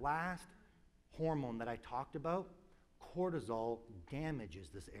 that last hormone that I talked about, cortisol damages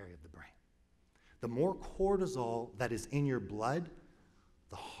this area of the brain. The more cortisol that is in your blood,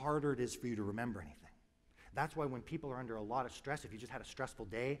 the harder it is for you to remember anything. That's why when people are under a lot of stress, if you just had a stressful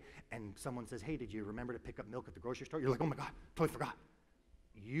day and someone says, hey, did you remember to pick up milk at the grocery store? You're like, oh my God, totally forgot.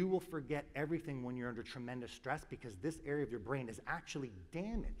 You will forget everything when you're under tremendous stress because this area of your brain is actually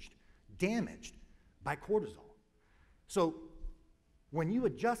damaged by cortisol. So when you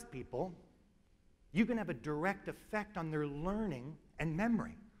adjust people, you can have a direct effect on their learning and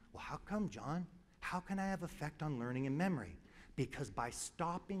memory. Well, how come, John? How can I have effect on learning and memory? Because by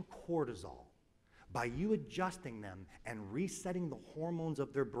stopping cortisol, by you adjusting them and resetting the hormones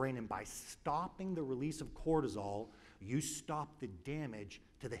of their brain, and by stopping the release of cortisol, you stop the damage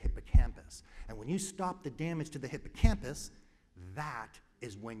to the hippocampus. And when you stop the damage to the hippocampus, that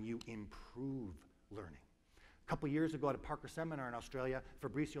is when you improve learning. A couple years ago at a Parker seminar in Australia,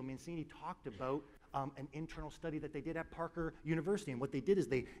 Fabrizio Mancini talked about an internal study that they did at Parker University. And what they did is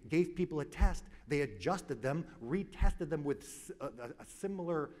they gave people a test, they adjusted them, retested them with a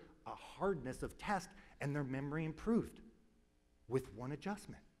similar hardness of test, and their memory improved with one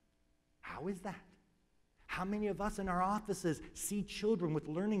adjustment. How is that? How many of us in our offices see children with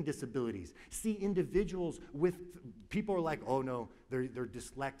learning disabilities, see individuals with, people are like, oh no, they're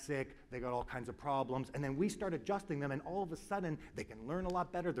dyslexic, they got all kinds of problems, and then we start adjusting them, and all of a sudden, they can learn a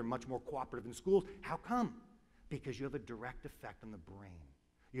lot better, they're much more cooperative in schools. How come? Because you have a direct effect on the brain.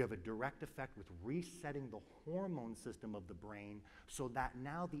 You have a direct effect with resetting the hormone system of the brain so that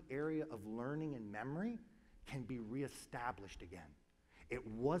now the area of learning and memory can be reestablished again. It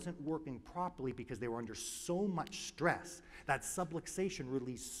wasn't working properly because they were under so much stress. That subluxation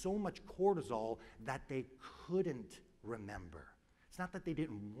released so much cortisol that they couldn't remember. It's not that they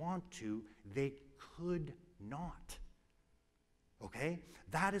didn't want to, they could not. Okay?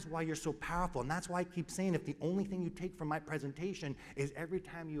 That is why you're so powerful, and that's why I keep saying if the only thing you take from my presentation is every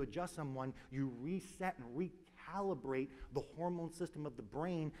time you adjust someone, you reset and recalibrate the hormone system of the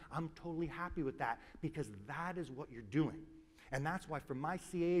brain, I'm totally happy with that because that is what you're doing. And that's why for my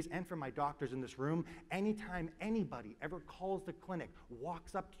CAs and for my doctors in this room, anytime anybody ever calls the clinic,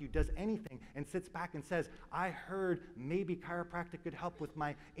 walks up to you, does anything, and sits back and says, I heard maybe chiropractic could help with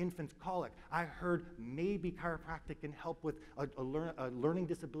my infant's colic. I heard maybe chiropractic can help with a learning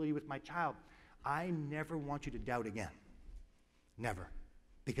disability with my child. I never want you to doubt again. Never.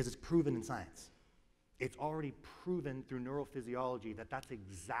 Because it's proven in science. It's already proven through neurophysiology that that's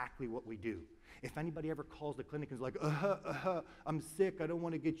exactly what we do. If anybody ever calls the clinic and is like, I'm sick, I don't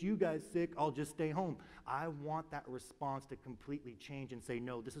want to get you guys sick, I'll just stay home. I want that response to completely change and say,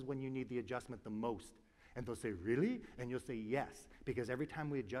 no, this is when you need the adjustment the most. And they'll say, really? And you'll say, yes, because every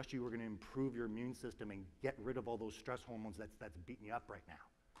time we adjust you, we're going to improve your immune system and get rid of all those stress hormones that's beating you up right now.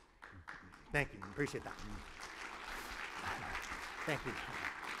 Thank you, appreciate that. Thank you.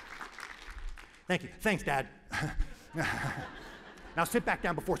 Thank you. Thanks, Dad. Now sit back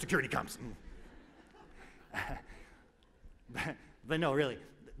down before security comes. But no, really,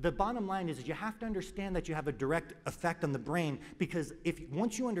 the bottom line is you have to understand that you have a direct effect on the brain because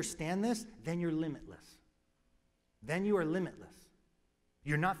once you understand this, then you're limitless. Then you are limitless.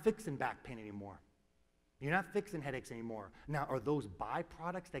 You're not fixing back pain anymore. You're not fixing headaches anymore. Now, are those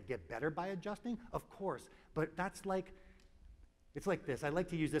byproducts that get better by adjusting? Of course, but that's like, it's like this. I like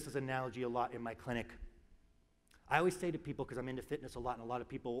to use this as an analogy a lot in my clinic. I always say to people, because I'm into fitness a lot, and a lot of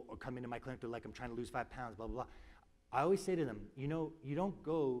people come into my clinic, they're like, I'm trying to lose 5 pounds, blah, blah, blah. I always say to them, you know, you don't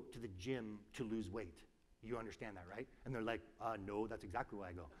go to the gym to lose weight. You understand that, right? And they're like, no, that's exactly why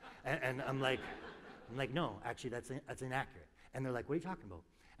I go. And I'm like, no, actually, that's inaccurate. And they're like, what are you talking about?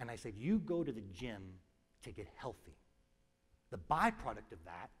 And I said, you go to the gym to get healthy. The byproduct of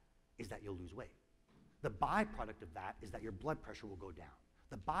that is that you'll lose weight. The byproduct of that is that your blood pressure will go down.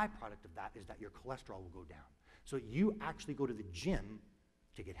 The byproduct of that is that your cholesterol will go down. So you actually go to the gym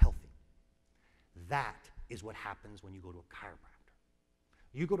to get healthy. That is what happens when you go to a chiropractor.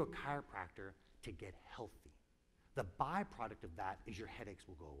 You go to a chiropractor to get healthy. The byproduct of that is your headaches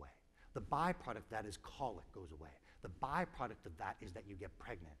will go away. The byproduct of that is colic goes away. The byproduct of that is that you get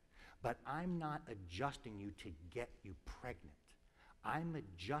pregnant. But I'm not adjusting you to get you pregnant. I'm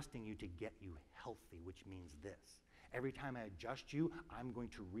adjusting you to get you healthy, which means this. Every time I adjust you, I'm going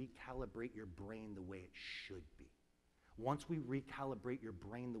to recalibrate your brain the way it should be. Once we recalibrate your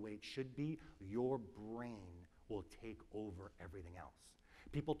brain the way it should be, your brain will take over everything else.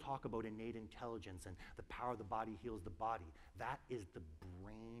 People talk about innate intelligence and the power of the body heals the body. That is the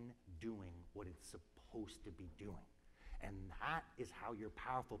brain doing what it's supposed to be doing. And that is how you're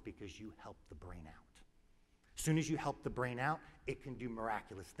powerful, because you help the brain out. As soon as you help the brain out, it can do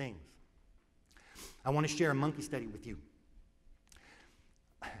miraculous things. I want to share a monkey study with you.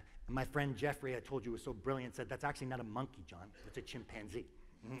 My friend Jeffrey, I told you was so brilliant, said, that's actually not a monkey, John, it's a chimpanzee.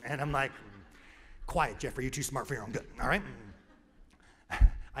 And I'm like, quiet, Jeffrey, you're too smart for your own good, all right?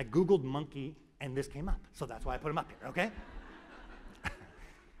 I Googled monkey, and this came up, so that's why I put him up here, okay?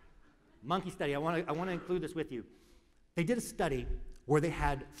 Monkey study, I want to include this with you. They did a study where they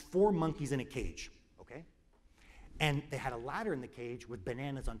had 4 monkeys in a cage, okay? And they had a ladder in the cage with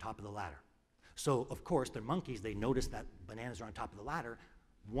bananas on top of the ladder. So, of course, they're monkeys, they noticed that bananas are on top of the ladder.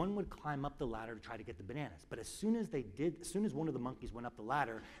 One would climb up the ladder to try to get the bananas. But as soon as one of the monkeys went up the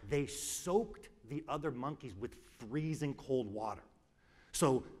ladder, they soaked the other monkeys with freezing cold water.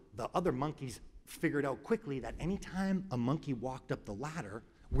 So the other monkeys figured out quickly that anytime a monkey walked up the ladder,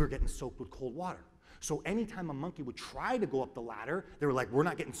 we're getting soaked with cold water. So anytime a monkey would try to go up the ladder, they were like, we're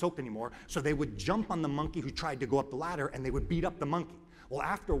not getting soaked anymore. So they would jump on the monkey who tried to go up the ladder, and they would beat up the monkey. Well,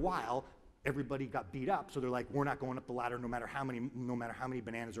 after a while, everybody got beat up, so they're like, we're not going up the ladder no matter how many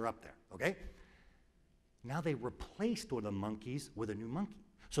bananas are up there, okay? Now they replaced one of the monkeys with a new monkey.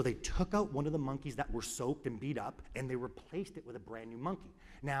 So they took out one of the monkeys that were soaked and beat up, and they replaced it with a brand new monkey.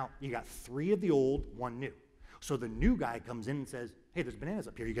 Now, you got 3 of the old, 1 new. So the new guy comes in and says, hey, there's bananas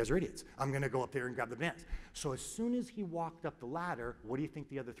up here, you guys are idiots. I'm gonna go up there and grab the bananas. So as soon as he walked up the ladder, what do you think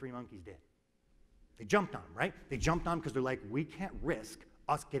the other 3 monkeys did? They jumped on him, right? They jumped on him because they're like, we can't risk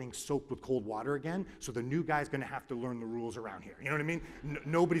us getting soaked with cold water again, so the new guy's gonna have to learn the rules around here. You know what I mean?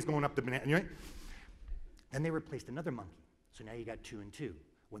 Nobody's going up the banana, right? Then they replaced another monkey. So now you got 2 and 2.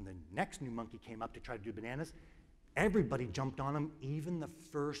 When the next new monkey came up to try to do bananas, everybody jumped on him, even the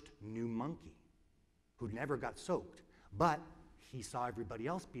first new monkey, who never got soaked. But he saw everybody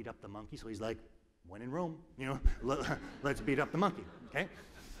else beat up the monkey, so he's like, when in Rome, you know, let's beat up the monkey, okay?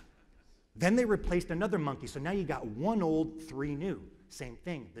 Then they replaced another monkey, so now you got 1 old, 3 new. Same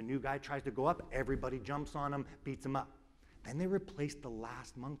thing, the new guy tries to go up, everybody jumps on him, beats him up. Then they replaced the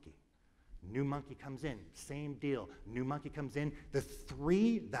last monkey. New monkey comes in, same deal. New monkey comes in. The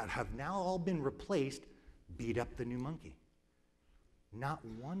 3 that have now all been replaced beat up the new monkey. Not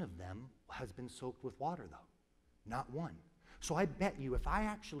one of them has been soaked with water, though. Not one. So I bet you if I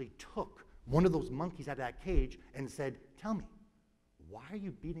actually took one of those monkeys out of that cage and said, tell me, why are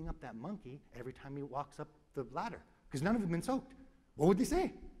you beating up that monkey every time he walks up the ladder? Because none of them have been soaked. What would they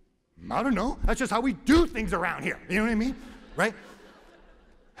say? I don't know. That's just how we do things around here. You know what I mean? Right?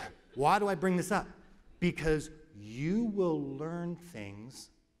 Why do I bring this up? Because you will learn things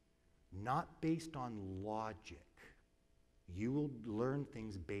not based on logic. You will learn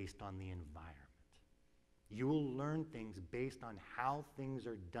things based on the environment. You will learn things based on how things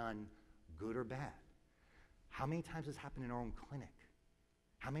are done, good or bad. How many times has this happened in our own clinic?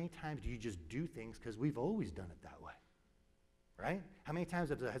 How many times do you just do things because we've always done it that way? Right? How many times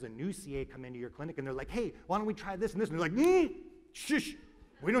has a new CA come into your clinic and they're like, hey, why don't we try this and this? And they're like, shush,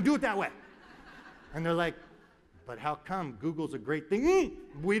 we don't do it that way. And they're like, but how come? Google's a great thing.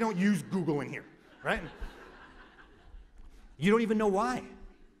 We don't use Google in here, right? You don't even know why.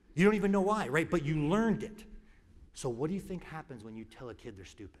 You don't even know why, right? But you learned it. So what do you think happens when you tell a kid they're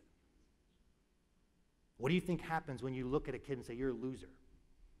stupid? What do you think happens when you look at a kid and say, you're a loser?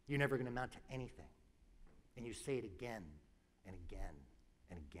 You're never going to amount to anything. And you say it again and again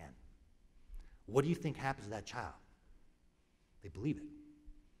and again. What do you think happens to that child? They believe it.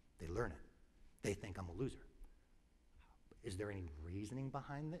 They learn it. They think I'm a loser. Is there any reasoning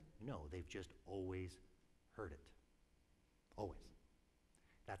behind it? No, they've just always heard it. Always.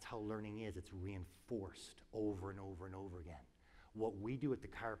 That's how learning is. It's reinforced over and over and over again. What we do at the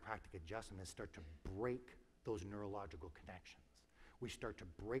chiropractic adjustment is start to break those neurological connections. We start to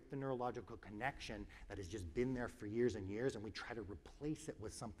break the neurological connection that has just been there for years and years, and we try to replace it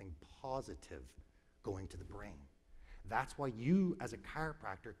with something positive going to the brain. That's why you, as a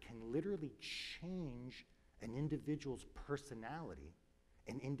chiropractor, can literally change an individual's personality,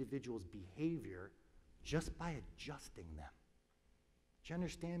 an individual's behavior, just by adjusting them. Do you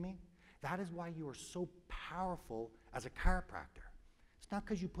understand me? That is why you are so powerful as a chiropractor. It's not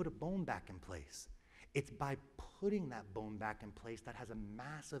because you put a bone back in place. It's by putting that bone back in place that has a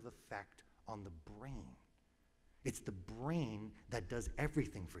massive effect on the brain. It's the brain that does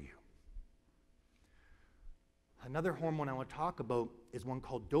everything for you. Another hormone I want to talk about is one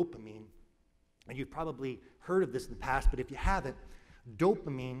called dopamine. And you've probably heard of this in the past, but if you haven't,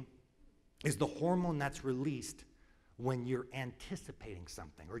 dopamine is the hormone that's released when you're anticipating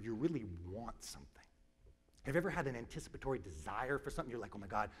something or you really want something. Have you ever had an anticipatory desire for something? You're like, oh my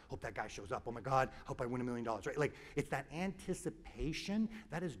God, hope that guy shows up. Oh my God, hope I win $1 million, right? Like, it's that anticipation,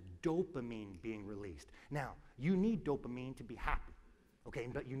 that is dopamine being released. Now, you need dopamine to be happy, okay?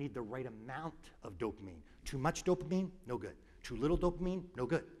 But you need the right amount of dopamine. Too much dopamine, no good. Too little dopamine, no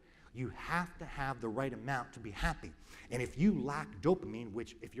good. You have to have the right amount to be happy. And if you lack dopamine,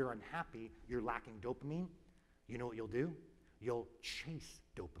 which if you're unhappy, you're lacking dopamine, you know what you'll do? You'll chase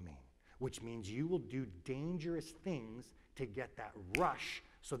dopamine, which means you will do dangerous things to get that rush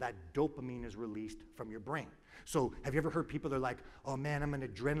so that dopamine is released from your brain. So have you ever heard people, they're like, oh man, I'm an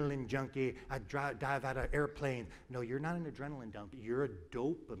adrenaline junkie, I dive out of airplanes. No, you're not an adrenaline junkie, you're a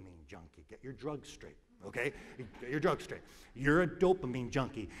dopamine junkie. Get your drugs straight, okay? Get your drugs straight. You're a dopamine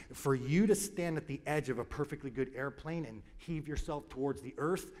junkie. For you to stand at the edge of a perfectly good airplane and heave yourself towards the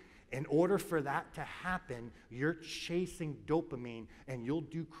earth, in order for that to happen, you're chasing dopamine and you'll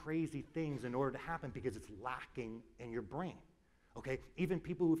do crazy things in order to happen because it's lacking in your brain. Okay, even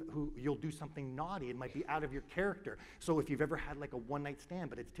people who you'll do something naughty, it might be out of your character. So if you've ever had like a one-night stand,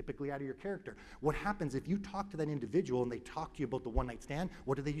 but it's typically out of your character, what happens if you talk to that individual and they talk to you about the one-night stand,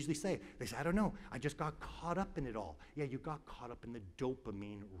 what do they usually say? They say, I don't know, I just got caught up in it all. Yeah, you got caught up in the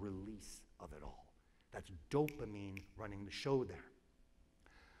dopamine release of it all. That's dopamine running the show there.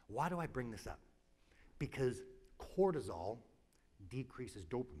 Why do I bring this up? Because cortisol decreases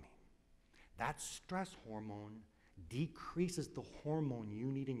dopamine. That stress hormone decreases the hormone you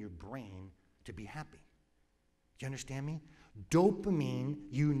need in your brain to be happy. Do you understand me? Dopamine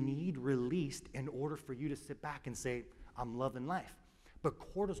you need released in order for you to sit back and say, I'm loving life. But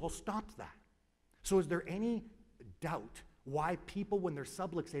cortisol stops that. So is there any doubt why people, when they're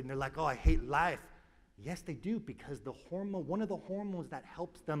subluxating, they're like, oh, I hate life? Yes, they do, because the hormone, one of the hormones that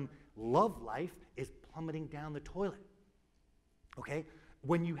helps them love life is plummeting down the toilet. Okay?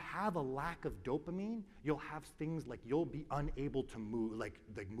 When you have a lack of dopamine, you'll have things like you'll be unable to move, like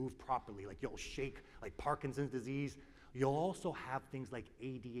move properly, like you'll shake, like Parkinson's disease. You'll also have things like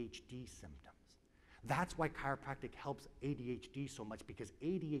ADHD symptoms. That's why chiropractic helps ADHD so much, because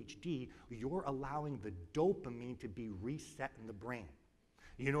ADHD, you're allowing the dopamine to be reset in the brain.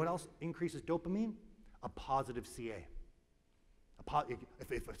 You know what else increases dopamine? A positive CA.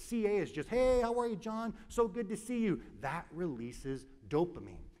 If a CA is just, hey, how are you, John? So good to see you. That releases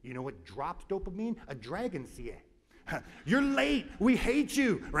dopamine. You know what drops dopamine? A dragon CA. You're late. We hate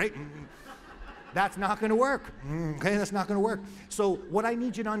you, right? That's not going to work. Okay, that's not going to work. So what I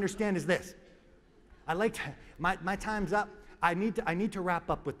need you to understand is this. My time's up. I need to wrap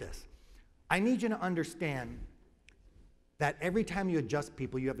up with this. I need you to understand that every time you adjust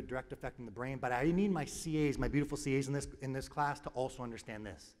people, you have a direct effect in the brain, but I need my CAs, my beautiful CAs in this class to also understand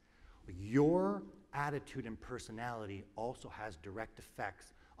this. Your attitude and personality also has direct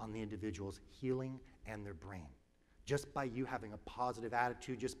effects on the individual's healing and their brain. Just by you having a positive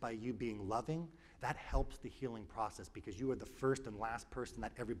attitude, just by you being loving, that helps the healing process, because you are the first and last person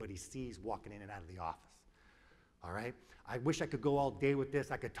that everybody sees walking in and out of the office. All right? I wish I could go all day with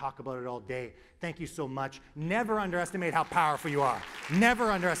this. I could talk about it all day. Thank you so much. Never underestimate how powerful you are.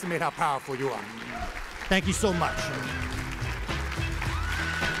 Never underestimate how powerful you are. Thank you so much.